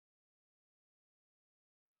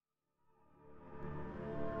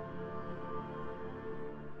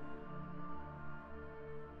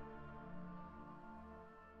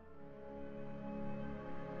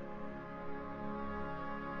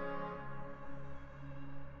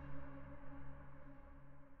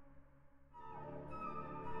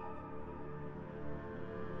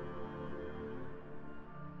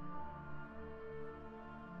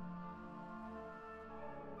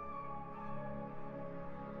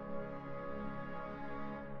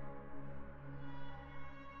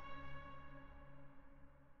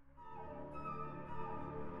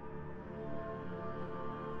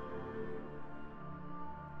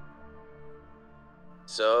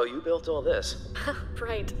So you built all this?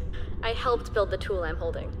 Right. I helped build the tool I'm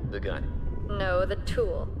holding. The gun? No, the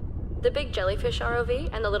tool. The big jellyfish ROV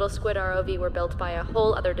and the little squid ROV were built by a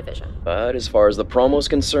whole other division. But as far as the promo's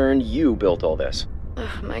concerned, you built all this.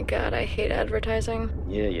 Oh my god, I hate advertising.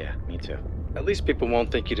 Yeah, me too. At least people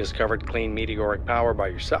won't think you discovered clean meteoric power by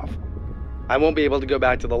yourself. I won't be able to go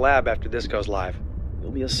back to the lab after this goes live.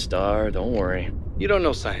 You'll be a star, don't worry. You don't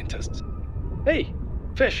know scientists. Hey,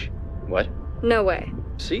 fish. What? No way.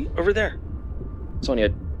 See, over there. Sonia,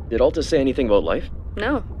 did Alta say anything about life?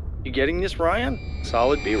 No. You getting this, Ryan?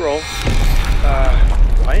 Solid B-roll.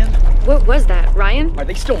 Ryan? What was that, Ryan? Are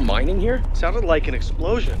they still mining here? Sounded like an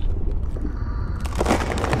explosion.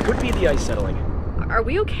 Could be the ice settling. Are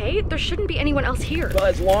we okay? There shouldn't be anyone else here. Well,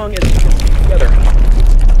 as long as it's together.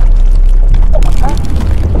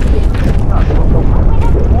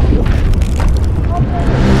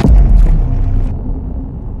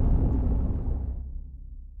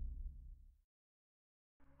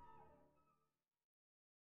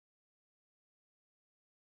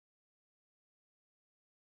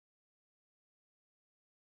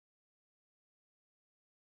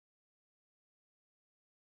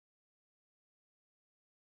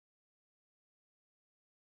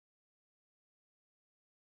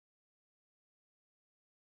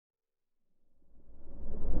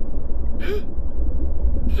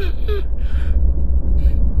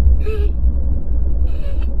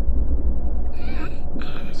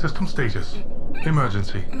 System status.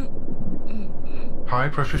 Emergency. High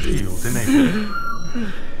pressure shield enabled.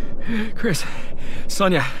 Chris.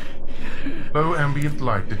 Sonia. Low ambient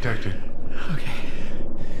light detected. Okay.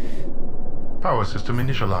 Power system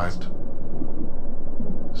initialized.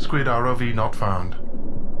 Squid ROV not found.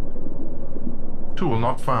 Tool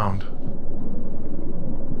not found.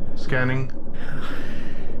 Scanning.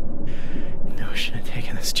 No, I shouldn't have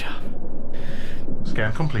taken this job.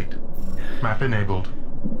 Scan complete. Map enabled.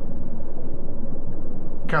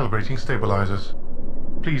 Calibrating stabilizers.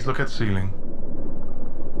 Please look at ceiling.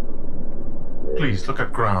 Please look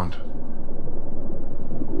at ground.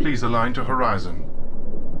 Please align to horizon.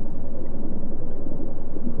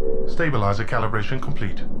 Stabilizer calibration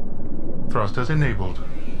complete. Thrusters enabled.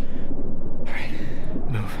 All right,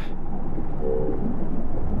 move.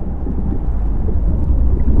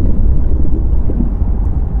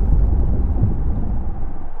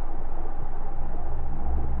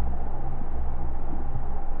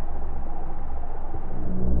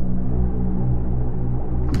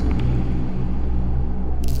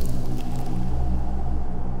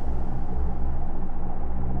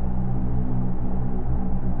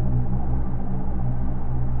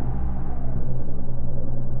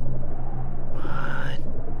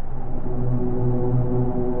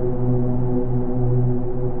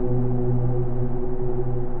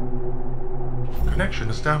 Connection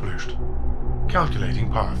established.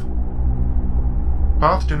 Calculating path.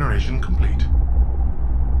 Path generation complete.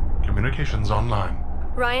 Communications online.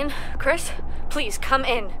 Ryan, Chris, please come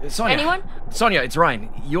in. Sonia. Anyone? Sonia, it's Ryan.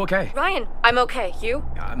 You okay? Ryan, I'm okay. You?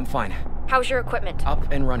 I'm fine. How's your equipment?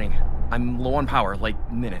 Up and running. I'm low on power,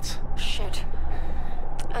 like minutes. Shit.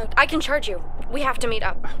 I can charge you. We have to meet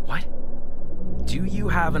up. What? Do you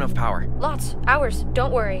have enough power? Lots. Hours.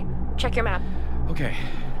 Don't worry. Check your map. Okay.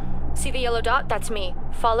 See the yellow dot? That's me.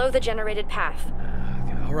 Follow the generated path.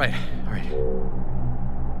 All right.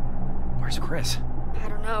 Where's Chris? I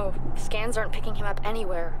don't know. Scans aren't picking him up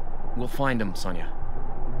anywhere. We'll find him, Sonia.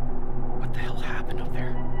 What the hell happened up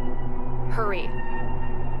there? Hurry.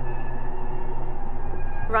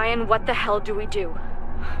 Ryan, what the hell do we do?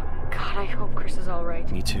 God, I hope Chris is all right.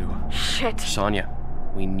 Me too. Shit. Sonia,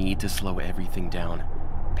 we need to slow everything down.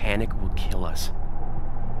 Panic will kill us.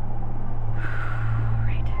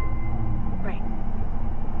 Right.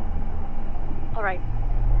 All right.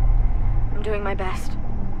 I'm doing my best.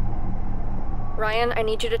 Ryan, I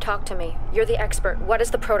need you to talk to me. You're the expert. What is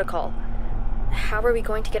the protocol? How are we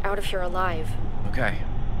going to get out of here alive? Okay.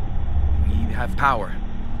 We have power.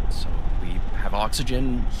 So we have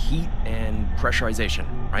oxygen, heat, and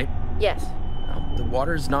pressurization, right? Yes. The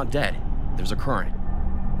water's not dead. There's a current.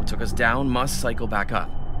 What took us down must cycle back up.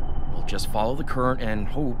 We'll just follow the current and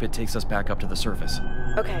hope it takes us back up to the surface.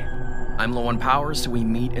 Okay. I'm low on power, so we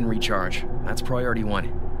meet and recharge. That's priority one.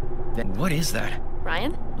 Then what is that?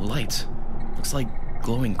 Ryan? Lights. Looks like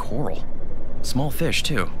glowing coral. Small fish,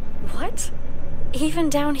 too. What? Even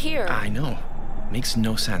down here? I know. Makes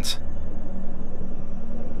no sense.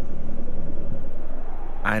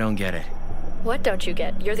 I don't get it. What don't you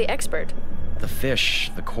get? You're the expert. The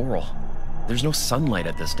fish, the coral. There's no sunlight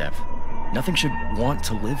at this depth. Nothing should want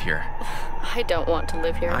to live here. I don't want to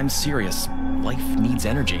live here. I'm serious. Life needs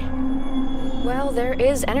energy. Well, there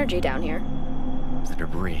is energy down here. The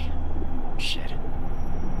debris. Shit.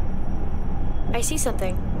 I see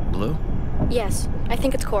something. Blue? Yes, I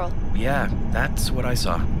think it's coral. Yeah, that's what I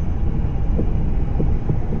saw.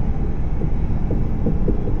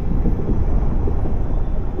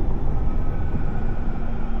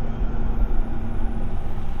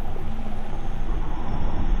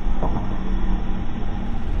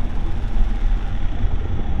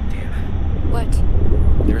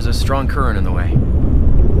 There's a strong current in the way.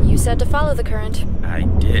 You said to follow the current. I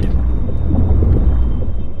did.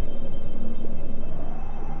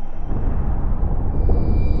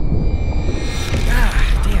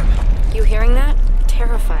 Ah, damn. You hearing that?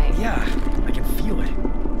 Terrifying. Yeah, I can feel it.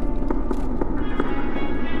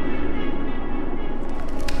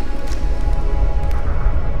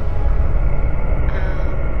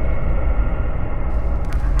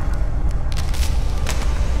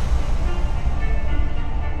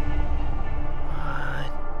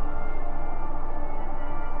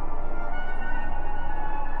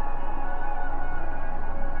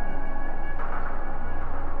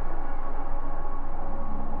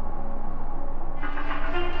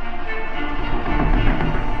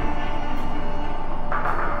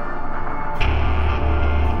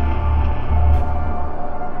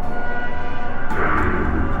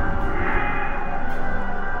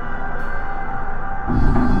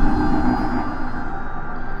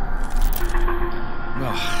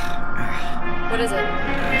 What is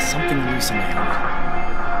it? Something loose in my helmet.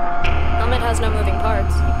 Helmet has no moving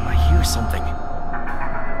parts. I hear something.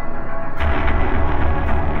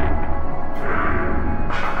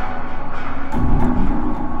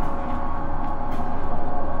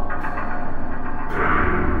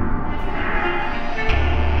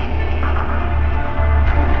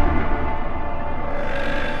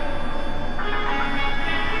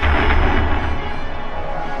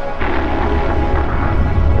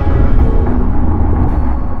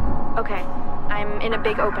 In a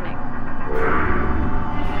big opening. I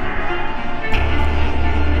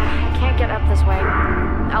can't get up this way.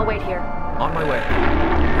 I'll wait here. On my way.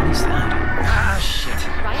 What is that? Ah, shit.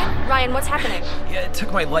 Ryan? Ryan, what's happening? Yeah, it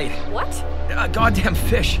took my light. What? A goddamn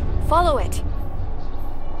fish. Follow it.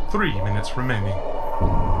 3 minutes remaining.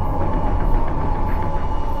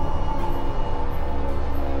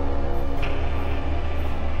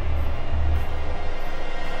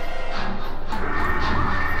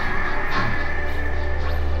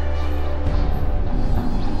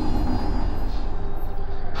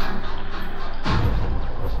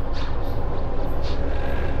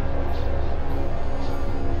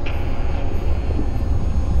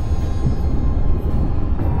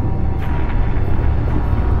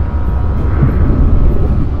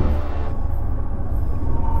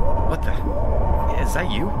 Is that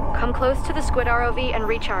you? Come close to the squid ROV and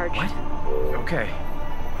recharge. What? Okay.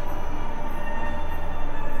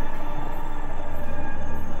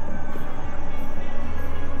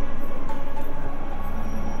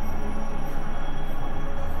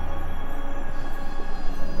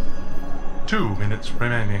 Two minutes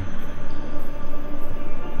remaining.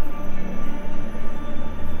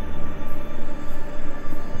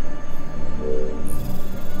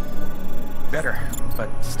 Better, but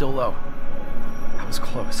still low. That was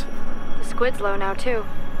close. The squid's low now, too.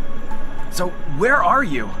 So, where are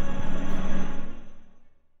you?